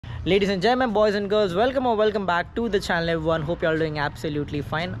Ladies and gentlemen, boys and girls, welcome or welcome back to the channel everyone. Hope you all doing absolutely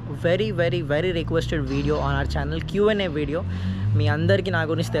fine. Very requested video on our channel, Q&A video. మీ అందరికీ నా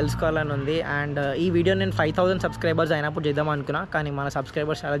గురించి తెలుసుకోవాలని ఉంది and ఈ video నేను 5000 subscribers అయినప్పుడు చేద్దాం అనుకున్నా, కానీ మన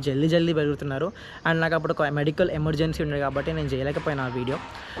సబ్స్క్రైబర్స్ చాలా జల్దీ పెరుగుతున్నారు అండ్ నాకు అప్పుడు ఒక మెడికల్ ఎమర్జెన్సీ ఉంది కాబట్టి నేను చేయలేకపోయినా ఆ వీడియో.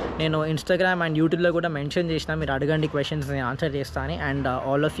 నేను ఇన్స్టాగ్రామ్ అండ్ యూట్యూబ్లో కూడా మెన్షన్ చేసిన, మీరు అడగండి క్వశ్చన్స్ నేను ఆన్సర్ చేస్తాను and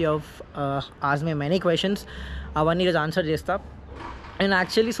all of you ask me many questions, అవన్నీ ఈరోజు ఆన్సర్ చేస్తా. నేను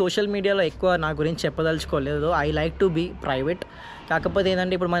యాక్చువల్లీ సోషల్ మీడియాలో ఎక్కువ నా గురించి చెప్పదలుచుకోలేదు. I like to be private. కాకపోతే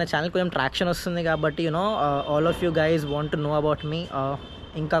ఏంటంటే ఇప్పుడు మన ఛానల్ కొంచెం ట్రాక్షన్ వస్తుంది కాబట్టి all of you guys want to know about me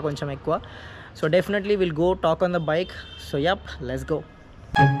ఇంకా కొంచెం ఎక్కువ. So definitely will go talk on the bike. So yup, let's go.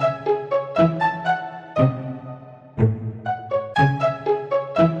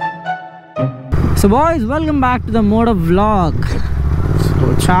 So boys, welcome back to the మోటోవ్లాగ్. So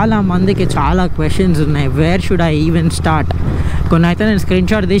చాలా మందికి చాలా క్వశ్చన్స్ ఉన్నాయి, wear should I even start. కొన్ని అయితే నేను స్క్రీన్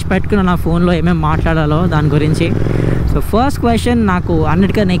షాట్ తీసి పెట్టుకున్నాను నా ఫోన్లో ఏమేమి మాట్లాడాలో దాని గురించి. సో ఫస్ట్ క్వశ్చన్ నాకు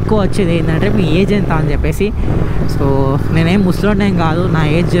అన్నిటికన్నా ఎక్కువ వచ్చేది ఏంటంటే మీ ఏజ్ ఎంత అని చెప్పేసి. సో నేనేం ముసలోడ్నేం కాదు, నా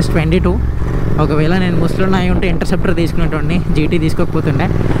ఏజ్ జస్ట్ 22. ఒకవేళ నేను ముసలోడ్ని అయి ఉంటే ఇంటర్సెప్టర్ తీసుకునేటోడిని, జీటీ తీసుకోకపోతుండే.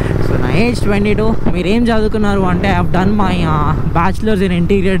 సో నా ఏజ్ 22. మీరేం చదువుకున్నారు అంటే I have done my bachelors in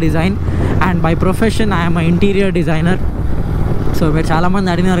interior design and by profession I'm I interior designer. So మీరు చాలామంది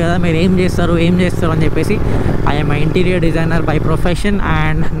అడిగినారు కదా మీరు ఏం చేస్తారు అని చెప్పేసి. I'm I interior designer by profession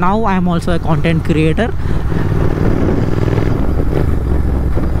and now I'm also I content creator.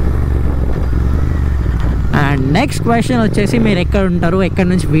 And next question వచ్చేసి మీరు ఎక్కడ ఉంటారు, ఎక్కడి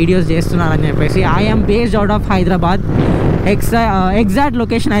నుంచి వీడియోస్ చేస్తున్నారని చెప్పేసి. I'm based out of Hyderabad. Exact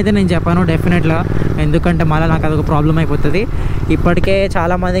location అయితే నేను చెప్పాను డెఫినెట్గా, ఎందుకంటే మళ్ళీ నాకు అదొక ప్రాబ్లం అయిపోతుంది. ఇప్పటికే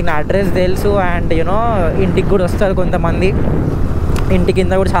చాలామందికి నా అడ్రస్ తెలుసు అండ్ ఇంటికి కూడా వస్తారు కొంతమంది, ఇంటి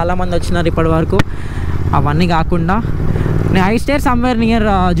కింద కూడా చాలామంది వచ్చినారు ఇప్పటి వరకు. అవన్నీ కాకుండా నేను I stay somewhere near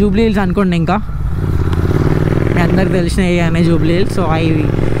Jubilee hills అనుకోండి. ఇంకా మీ అందరికి తెలిసిన ఏరియానే Jubilee hills. So I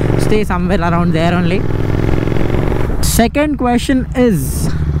stay somewhere around there only. Second question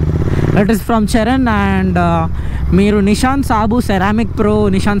it is from Charan and మీరు నిశాంత్ సాబు సెరామిక్ ప్రో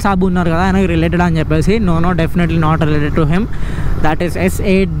నిశాంత్ సాబు ఉన్నారు కదా, ఆయనకి రిలేటెడ్ అని చెప్పేసి. No definitely not related to him. That is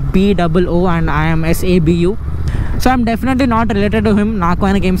SABOO and I'm SABU. So I'm definitely not related to him. నాకు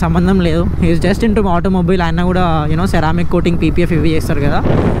ఆయనకి ఏం సంబంధం లేదు. Is just in to automobile. ఆయన కూడా సెరామిక్ కోటింగ్ PPF ఇవి చేస్తారు కదా,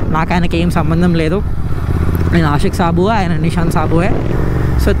 నాకు ఆయనకి ఏం సంబంధం లేదు. నేను ఆషిక్సాబు, ఆయన నిశాంత్ సాబువే.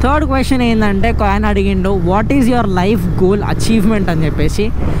 సో థర్డ్ క్వశ్చన్ ఏంటంటే ఆయన అడిగిండు what is your life goal achievement అని చెప్పేసి.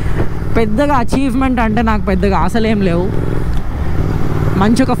 పెద్దగా అచీవ్మెంట్ అంటే నాకు పెద్దగా ఆశలు ఏం లేవు.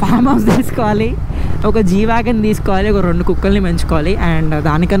 మంచి ఒక ఫామ్ హౌస్ తీసుకోవాలి, ఒక G-Wagon తీసుకోవాలి, ఒక 2 కుక్కల్ని పెంచుకోవాలి అండ్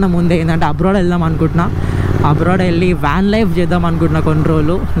దానికన్నా ముందే ఏంటంటే అబ్రాడ్ వెళ్దాం అనుకుంటున్నా. అబ్రాడ్ వెళ్ళి వ్యాన్ లైఫ్ చేద్దాం అనుకుంటున్నా కొన్ని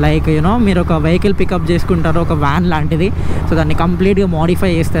రోజులు. లైక్ మీరు ఒక వెహికల్ పికప్ చేసుకుంటారు, ఒక వ్యాన్ లాంటిది. సో దాన్ని కంప్లీట్గా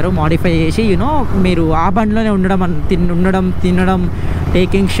మోడిఫై చేస్తారు. మోడిఫై చేసి మీరు ఆ బండిలోనే ఉండడం తినడం,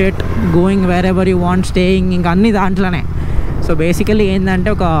 taking shit, going wear ever you want, staying, ఇంకా అన్ని దాంట్లోనే. సో బేసికలీ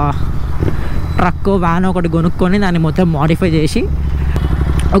ఏంటంటే ఒక ట్రక్ వ్యాన్ ఒకటి కొనుక్కొని దాన్ని మొత్తం మోడిఫై చేసి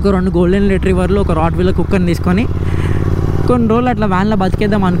ఒక 2 గోల్డెన్ రిట్రీవర్లు, ఒక రాట్వీలర్ కుక్కర్ని తీసుకొని కొన్ని రోజులు అట్లా వ్యాన్లో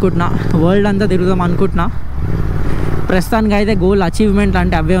బతికేద్దాం అనుకుంటున్నా. వరల్డ్ అంతా తిరుగుదాం అనుకుంటున్నా. ప్రస్తుతానికి అయితే గోల్ అచీవ్మెంట్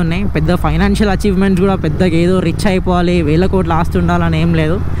అంటే అవే ఉన్నాయి. పెద్ద ఫైనాన్షియల్ అచీవ్మెంట్స్ కూడా పెద్దగా ఏదో రిచ్ అయిపోవాలి, 1000 కోట్లు ఆస్తి ఉండాలని ఏం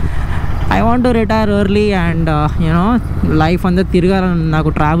లేదు. I want to retire early and life అంతా తిరగాలని, నాకు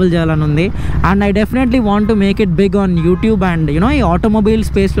ట్రావెల్ చేయాలని ఉంది. And I definitely want to make it big on YouTube and ఈ ఆటోమొబైల్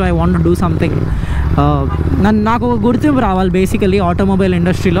స్పేస్లో I want to do something. నాకు ఒక గుర్తింపు రావాలి బేసికలీ ఆటోమొబైల్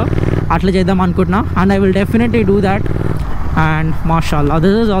ఇండస్ట్రీలో. అట్లా చేద్దాం అనుకుంటున్నా and I will definitely do that. And mashallah,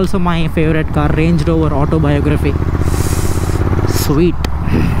 this is also my favorite car, Range Rover Autobiography. Sweet.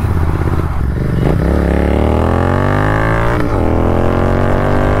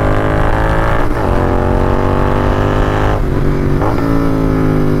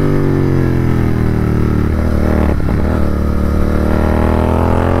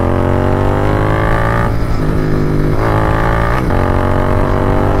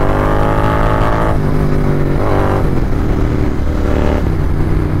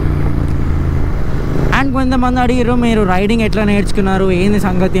 కొంతమంది అడిగారు మీరు రైడింగ్ ఎట్లా నేర్చుకున్నారు, ఏంది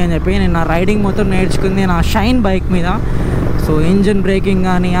సంగతి అని చెప్పి. నేను నా రైడింగ్ మొత్తం నేర్చుకుంది నా షైన్ బైక్ మీద. సో ఇంజిన్ బ్రేకింగ్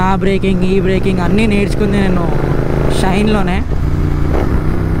కానీ ఆ బ్రేకింగ్ ఈ బ్రేకింగ్ అన్నీ నేర్చుకుంది నేను షైన్లోనే.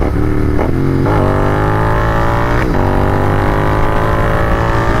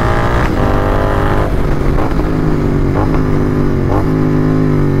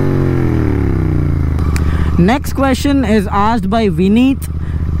 Next question is asked by Vineet.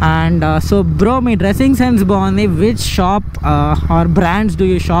 And so bro, me dressing sense బాగుంది, which shop or brands do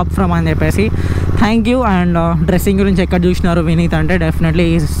you shop from అని చెప్పేసి. Thank you. అండ్ డ్రెస్సింగ్ గురించి ఎక్కడ చూసినారు వినీత్ అంటే definitely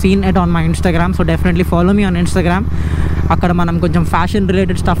scene it on my Instagram. So definitely follow me on Instagram. అక్కడ మనం కొంచెం ఫ్యాషన్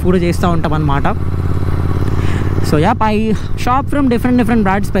రిలేటెడ్ స్టఫ్ కూడా చేస్తూ ఉంటాం అనమాట. So I shop from different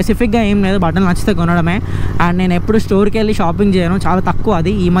brands. స్పెసిఫిక్గా ఏం లేదు, బట్టలు నచ్చితే కొనడమే. అండ్ నేను ఎప్పుడు స్టోర్కి వెళ్ళి షాపింగ్ చేయను, చాలా తక్కువ.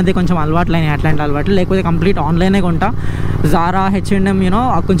 అది ఈ మధ్య కొంచెం అలవాట్లు అయినాయి అట్లాంటి అలవాట్లు, లేకపోతే కంప్లీట్ ఆన్లైనే కొంటా. జారా, H&M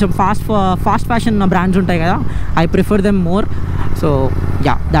కొంచెం ఫాస్ట్ ఫ్యాషన్ బ్రాండ్స్ ఉంటాయి కదా, I prefer them more. So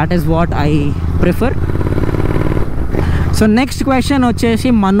that is what I prefer. So next question వచ్చేసి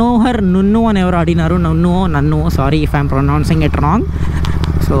మనోహర్ నున్ను అని ఎవరు అడిగినారు. నన్ను sorry if I'm pronouncing it wrong.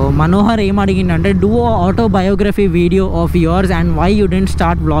 So Manohar ఏం అడిగిందంటే do autobiography video of yours and why you dent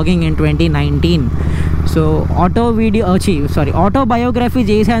start vlogging in 2019. So autobiography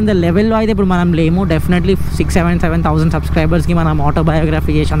చేసేంత లెవెల్లో అయితే ఇప్పుడు మనం లేము. డెఫినెట్లీ 6,000-7,000 సబ్స్క్రైబర్స్కి మనం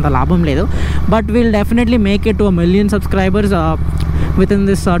ఆటోబయోగ్రఫీ చేసేంత లాభం లేదు. But will definitely make it to 1 million subscribers with in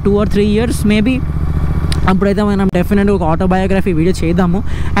this 2 or 3 years maybe. అప్పుడైతే మనం డెఫినెట్గా ఒక ఆటోబయోగ్రఫీ వీడియో చేద్దాము.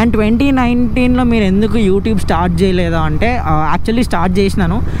 అండ్ 2019లో మీరు ఎందుకు యూట్యూబ్ స్టార్ట్ చేయలేదా అంటే యాక్చువల్లీ స్టార్ట్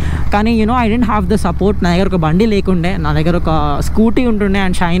చేసినాను, కానీ I didn't have the support. నా దగ్గర ఒక బండి లేకుండే, నా దగ్గర ఒక స్కూటీ ఉంటుండే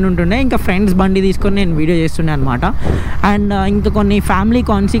అండ్ షైన్ ఉంటుండే, ఇంకా ఫ్రెండ్స్ బండి తీసుకొని నేను వీడియో చేస్తుండే అనమాట. అండ్ ఇంకా కొన్ని ఫ్యామిలీ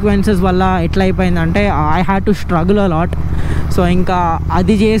కాన్సిక్వెన్సెస్ వల్ల ఎట్లా అయిపోయిందంటే I had to struggle a lot. So ఇంకా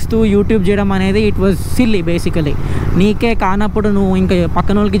అది చేస్తూ యూట్యూబ్ చేయడం అనేది ఇట్ వాజ్ సిల్లీ బేసికలీ. నీకే కానప్పుడు నువ్వు ఇంకా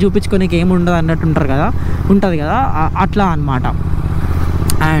పక్కన వాళ్ళకి చూపించుకోనికి ఏమి ఉండదు అన్నట్టు ఉంటుంది కదా అట్లా అనమాట.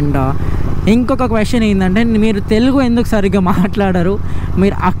 అండ్ ఇంకొక క్వశ్చన్ ఏంటంటే మీరు తెలుగు ఎందుకు సరిగ్గా మాట్లాడరు?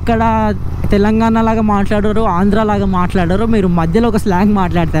 మీరు అక్కడ తెలంగాణ లాగా మాట్లాడరు, ఆంధ్ర లాగా మాట్లాడరు, మీరు మధ్యలో ఒక స్లాంగ్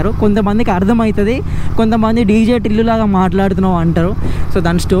మాట్లాడతారు. కొంతమందికి అర్థమవుతుంది, కొంతమంది డీజే టిల్లు లాగా మాట్లాడుతున్నావు అంటారు. సో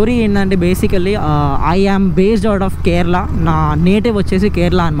దాని స్టోరీ ఏంటంటే basically I am based out of Kerala. నా నేటివ్ వచ్చేసి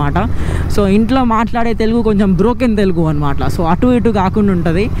కేరళ అనమాట. సో ఇంట్లో మాట్లాడే తెలుగు కొంచెం బ్రోకెన్ తెలుగు అనమాట. సో అటు ఇటు కాకుండా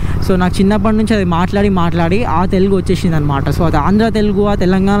ఉంటుంది. సో నాకు చిన్నప్పటి నుంచి అది మాట్లాడి ఆ తెలుగు వచ్చేసింది అనమాట. సో అది ఆంధ్ర తెలుగు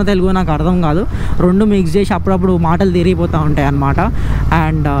తెలంగాణ తెలుగు నాకు అర్థం కాదు, రెండు మిక్స్ చేసి అప్పుడప్పుడు మాటలు తిరిగిపోతూ ఉంటాయి అనమాట.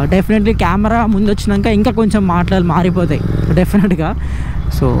 అండ్ డెఫినెట్లీ కెమెరా ముందు వచ్చినాక ఇంకా కొంచెం మాటలు మారిపోతాయి డెఫినెట్గా.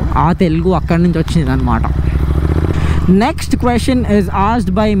 సో ఆ తెలుగు అక్కడి నుంచి వచ్చింది అనమాట. Next question is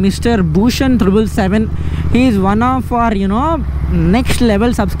asked by mister Bhushan 777. He is one of our next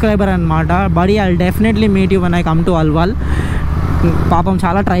level subscriber అనమాట. Body I will definitely meet you when I come to Alwal. పాపం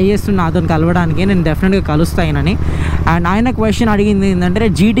చాలా ట్రై చేస్తున్నా అతను కలవడానికి, నేను డెఫినెట్గా కలుస్తాయనని. అండ్ ఆయన క్వశ్చన్ అడిగింది ఏంటంటే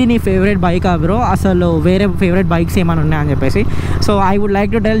జీటీ నీ ఫేవరెట్ బైకా బ్రో, అసలు వేరే ఫేవరెట్ బైక్స్ ఏమైనా ఉన్నాయని చెప్పేసి. So I would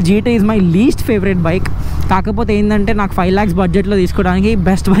like to tell GT is my least favourite bike. కాకపోతే ఏంటంటే నాకు 5 lakhs బడ్జెట్లో తీసుకోవడానికి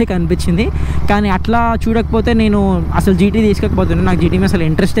బెస్ట్ బైక్ అనిపించింది. కానీ అట్లా చూడకపోతే నేను అసలు జీటీ తీసుకోకపోతుండే, నాకు జీటీ మీద అసలు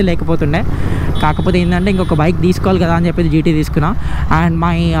ఇంట్రెస్టే లేకపోతుండే. కాకపోతే ఏంటంటే ఇంకొక బైక్ తీసుకోవాలి కదా అని చెప్పేసి జీటీ తీసుకున్నా. అండ్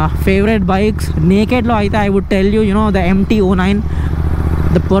మై ఫేవరెట్ బైక్స్ నేకెడ్లో అయితే I would tell you the MT-09,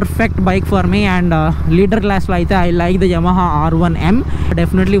 the perfect bike for me. And leader class lo aithe I like the Yamaha R1M.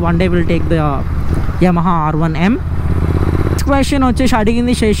 Definitely one day will take the Yamaha R1M. Next question వచ్చేసి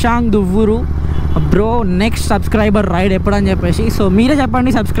అడిగింది Shashank Duvvuru. Bro next subscriber ride ఎప్పుడని చెప్పేసి. So మీరే చెప్పండి,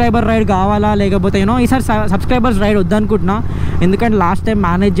 subscriber ride కావాలా లేకపోతే ఈసారి subscribers ride వద్దనుకుంటున్నా. ఎందుకంటే last time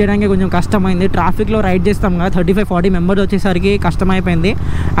manage చేయడానికి కొంచెం కష్టమైంది. ట్రాఫిక్లో రైడ్ చేస్తాం కదా, 35-40 members వచ్చేసరికి కష్టమైపోయింది.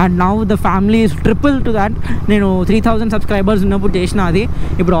 And now the family is triple to that. నేను 3,000 సబ్స్క్రైబర్స్ ఉన్నప్పుడు చేసిన అది.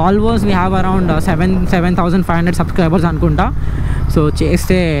 ఇప్పుడు almost we have around 7,500 subscribers అనుకుంటా. సో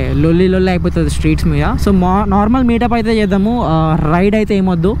చేస్తే లొల్లి అయిపోతుంది స్ట్రీట్స్ మీద. సో నార్మల్ మీటప్ అయితే చేద్దాము, రైడ్ అయితే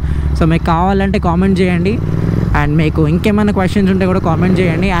ఏమొద్దు. సో మీకు కావాలంటే కామెంట్ చేయండి. అండ్ మీకు ఇంకేమైనా క్వశ్చన్స్ ఉంటే కూడా కామెంట్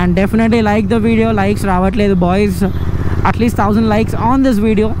చేయండి. And definitely like the video. Likes రావట్లేదు boys, at least 1000 likes on this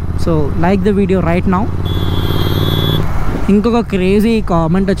video. So like the video right now. ఇంకొక క్రేజీ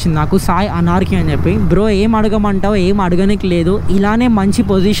కామెంట్ వచ్చింది నాకు, సాయి అనార్కి అని చెప్పి. బ్రో ఏం అడగమంటావు, ఏం అడగనికి లేదు, ఇలానే మంచి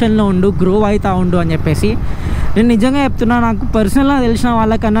పొజిషన్లో ఉండు, గ్రో అవుతా ఉండు అని చెప్పేసి. నేను నిజంగా చెప్తున్నా, నాకు పర్సనల్గా తెలిసిన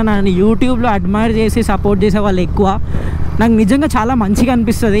వాళ్ళకన్నా నన్ను యూట్యూబ్లో అడ్మైర్ చేసి సపోర్ట్ చేసే వాళ్ళు ఎక్కువ. నాకు నిజంగా చాలా మంచిగా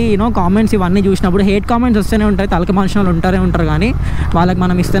అనిపిస్తుంది కామెంట్స్ ఇవన్నీ చూసినప్పుడు. హేట్ కామెంట్స్ వస్తూనే ఉంటాయి, తలక మనుషులు ఉంటారు కానీ వాళ్ళకి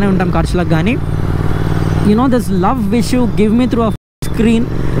మనం ఇస్తూనే ఉంటాం ఖర్చులకు. కానీ this love wish you give me through a screen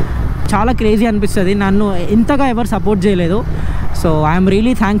చాలా క్రేజీ అనిపిస్తుంది. నన్ను ఇంతగా ఎవరు సపోర్ట్ చేయలేదు. So I'm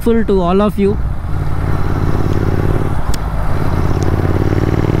really thankful to all of you.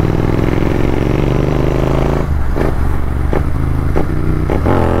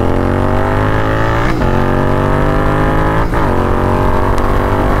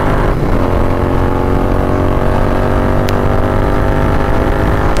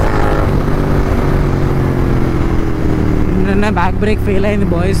 Back brake fail అయింది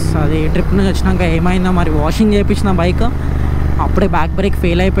బాయ్స్. అది ట్రిప్ నుంచి వచ్చినాక ఏమైందో మరి, వాషింగ్ చేయించిన బైక్, అప్పుడే బ్యాక్ బ్రేక్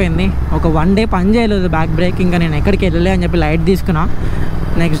ఫెయిల్ అయిపోయింది. ఒక 1 day పని చేయలేదు బ్యాక్ బ్రేక్. ఇంకా నేను ఎక్కడికి వెళ్ళలే అని చెప్పి లైట్ తీసుకున్నా.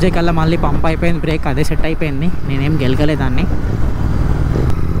 నెక్స్ట్ డే కల్లా మళ్ళీ పంప్ అయిపోయింది, బ్రేక్ అదే సెట్ అయిపోయింది, నేనేం గెలకలేదాన్ని.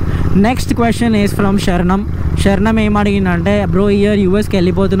 నెక్స్ట్ క్వశ్చన్ ఈజ్ ఫ్రమ్ శరణం ఏం అడిగిందంటే, బ్రో ఇయర్ యూఎస్కి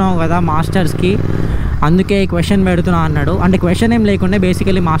వెళ్ళిపోతున్నావు కదా మాస్టర్స్కి, అందుకే క్వశ్చన్ పెడుతున్నా అన్నాడు. అంటే క్వశ్చన్ ఏం లేకుండే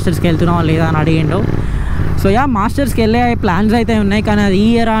బేసికలీ మాస్టర్స్కి వెళ్తున్నావా లేదా అని అడిగిండు. సో మాస్టర్స్కి వెళ్ళే ప్లాన్స్ అయితే ఉన్నాయి, కానీ అది ఈ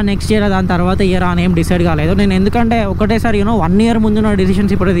ఇయరా నెక్స్ట్ ఇయర్ దాని తర్వాత ఇయరా అని ఏం డిసైడ్ కాలేదు నేను. ఎందుకంటే ఒకటేసారి 1 year ముందు నా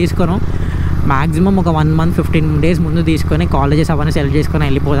డిసిషన్స్ ఇప్పుడు తీసుకోను, మ్యాక్సిమం ఒక 1 month 15 days ముందు తీసుకొని కాలేజెస్ అవన్నీ సెలెక్ట్ చేసుకొని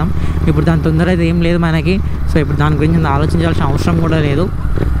వెళ్ళిపోదాం. ఇప్పుడు దాని తొందర అయితే ఏం లేదు మనకి, సో ఇప్పుడు దాని గురించి ఆలోచించాల్సిన అవసరం కూడా లేదు.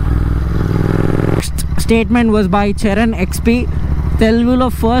 Statement was by Charan XP, తెలుగులో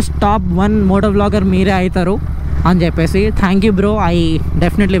ఫస్ట్ top 1 మోటోవ్లాగర్ మీరే అవుతారు అని చెప్పేసి. Thank you bro, I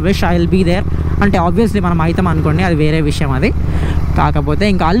definitely wish I will be there. అంటే ఆబ్వియస్లీ మనం అవుతాం అనుకోండి, అది వేరే విషయం అది. కాకపోతే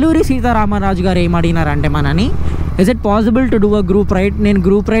ఇంకా అల్లూరి సీతారామరాజు గారు ఏం అడిగినారంటే మనని, is it possible to do a group ride? నేను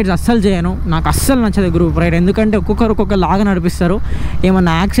గ్రూప్ రైడ్స్ అస్సలు చేయను, నాకు అస్సలు నచ్చదు గ్రూప్ రైడ్. ఎందుకంటే ఒక్కొక్క లాగా నడిపిస్తారు,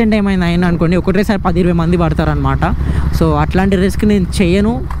 ఏమన్నా యాక్సిడెంట్ ఏమైనా అయినా అనుకోండి ఒకటేసారి 10-20 మంది పడతారనమాట. సో అట్లాంటి రిస్క్ నేను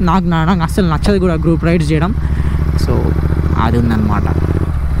చేయను, నాకు అస్సలు నచ్చదు కూడా గ్రూప్ రైడ్స్ చేయడం. సో అది ఉందన్నమాట.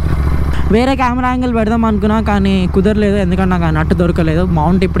 వేరే కెమెరా యాంగిల్ పెడదాం అనుకున్నా కానీ కుదరలేదు, ఎందుకంటే నాకు ఆ నట్టు దొరకలేదు.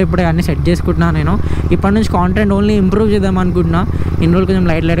 మౌంట్ ఇప్పుడిప్పుడే అన్నీ సెట్ చేసుకుంటున్నాను నేను. ఇప్పటి నుంచి కాంటెంట్ ఓన్లీ ఇంప్రూవ్ చేద్దాం అనుకుంటున్నా. ఇన్ని రోజులు కొంచెం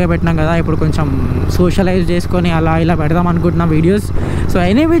లైట్గా పెట్టినాం కదా, ఇప్పుడు కొంచెం సోషలైజ్ చేసుకొని అలా ఇలా పెడదాం అనుకుంటున్నా videos. So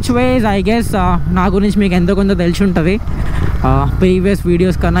any which ways I guess నా గురించి మీకు ఎంతో కొంత తెలిసి ఉంటుంది, ప్రీవియస్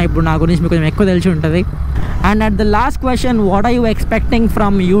వీడియోస్ కన్నా ఇప్పుడు నా గురించి మీకు కొంచెం ఎక్కువ తెలిసి ఉంటుంది. And at the last question, what are you expecting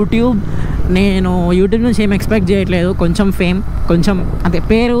from YouTube? నేను యూట్యూబ్ నుంచి ఏం ఎక్స్పెక్ట్ చేయట్లేదు, కొంచెం ఫేమ్, కొంచెం అదే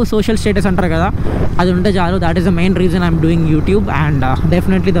పేరు, సోషల్ స్టేటస్ అంటారు కదా, అది ఉంటే చాలు. That is the main reason I'm doing YouTube. And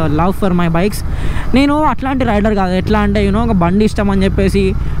definitely the love for my bikes. నేను అట్లాంటి రైడర్ కాదు, ఎట్లా అంటే ఒక బండి ఇష్టం అని చెప్పేసి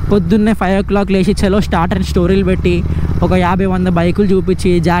పొద్దున్నే 5 o'clock లేచి చలో స్టార్ట్ అని స్టోరీలు పెట్టి ఒక 50-100 బైకులు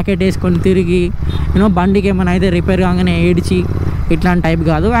చూపించి జాకెట్ వేసుకొని తిరిగి బండికి ఏమైనా అయితే రిపేర్ కాగానే ఏడ్చి ఇట్లాంటి టైప్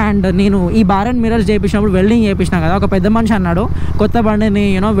కాదు. అండ్ నేను ఈ బార్ అండ్ మిరర్స్ చేయించినప్పుడు వెల్డింగ్ చేయించిన కదా, ఒక పెద్ద మనిషి అన్నాడు, కొత్త బండిని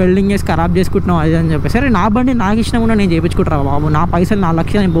వెల్డింగ్ చేసి ఖరాబ్ చేసుకుంటున్నావు అది అని చెప్పేసి. సరే నా బండి నాకు ఇష్టం కూడా నేను చేయించుకుంటా బాబు, నా పైసలు నా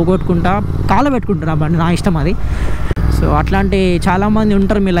లక్ష్యం నేను పోగొట్టుకుంటా, పెట్టుకుంటున్నా బండి నా ఇష్టం అది. సో అట్లాంటి చాలామంది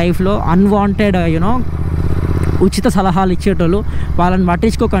ఉంటారు మీ లైఫ్లో అన్వాంటెడ్ ఉచిత సలహాలు ఇచ్చేటోళ్ళు, వాళ్ళని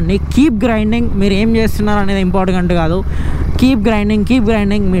పట్టించుకోకండి. కీప్ గ్రైండింగ్, మీరు ఏం చేస్తున్నారు అనేది ఇంపార్టెంట్ కాదు. కీప్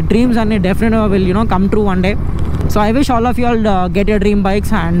గ్రైండింగ్, మీ డ్రీమ్స్ అన్నీ డెఫినెట్గా will come true one day. So I wish all of you all get your dream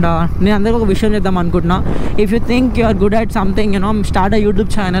bikes. And నేను అందరికీ ఒక విషయం చేద్దాం అనుకుంటున్నా, if you think you are good at something start a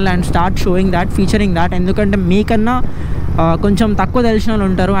YouTube channel and start sowing that, featuring that. ఎందుకంటే మీకన్నా కొంచెం తక్కువ తెలిసిన వాళ్ళు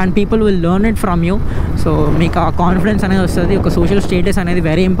ఉంటారు and people will learn it from you. So మీకు ఆ కాన్ఫిడెన్స్ అనేది వస్తుంది, ఒక సోషల్ స్టేటస్ అనేది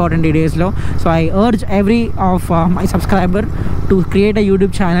వెరీ ఇంపార్టెంట్ ఈ డేస్లో. So I urge every of my subscriber to create a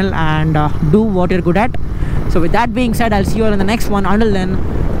YouTube channel and do what you're good at. So with that being said, I'll see you in the next one. Until then,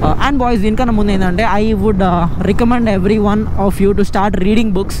 and boys, దీనికన్నా ముందు ఏంటంటే I would recommend every one of you to start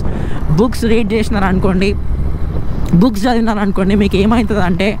reading books read చేసినారు అనుకోండి, books చదివినారు అనుకోండి, మీకు ఏమవుతుంది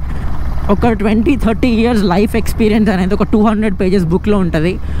అంటే ఒక 20-30 years లైఫ్ ఎక్స్పీరియన్స్ అనేది ఒక 200 pages బుక్లో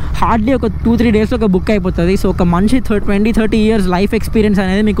ఉంటుంది. హార్డ్లీ ఒక 2-3 daysలో ఒక బుక్ అయిపోతుంది. సో ఒక మనిషి 20-30 years లైఫ్ ఎక్స్పీరియన్స్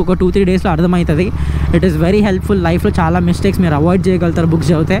అనేది మీకు ఒక 2-3 daysలో అర్థమవుతుంది. It is very helpful. లైఫ్లో చాలా మిస్టేక్స్ మీరు అవాయిడ్ చేయగలుగుతారు బుక్స్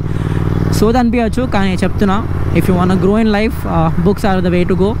చదివితే. సో అనిపించచ్చు, కానీ చెప్తున్నా, if you want grow in life, books are the way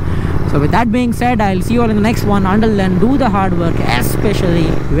to go. So with that being said, I'll see you all in the next one. Until then, do the hard work, especially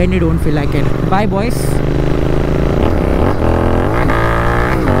when you don't feel like it. Bye boys.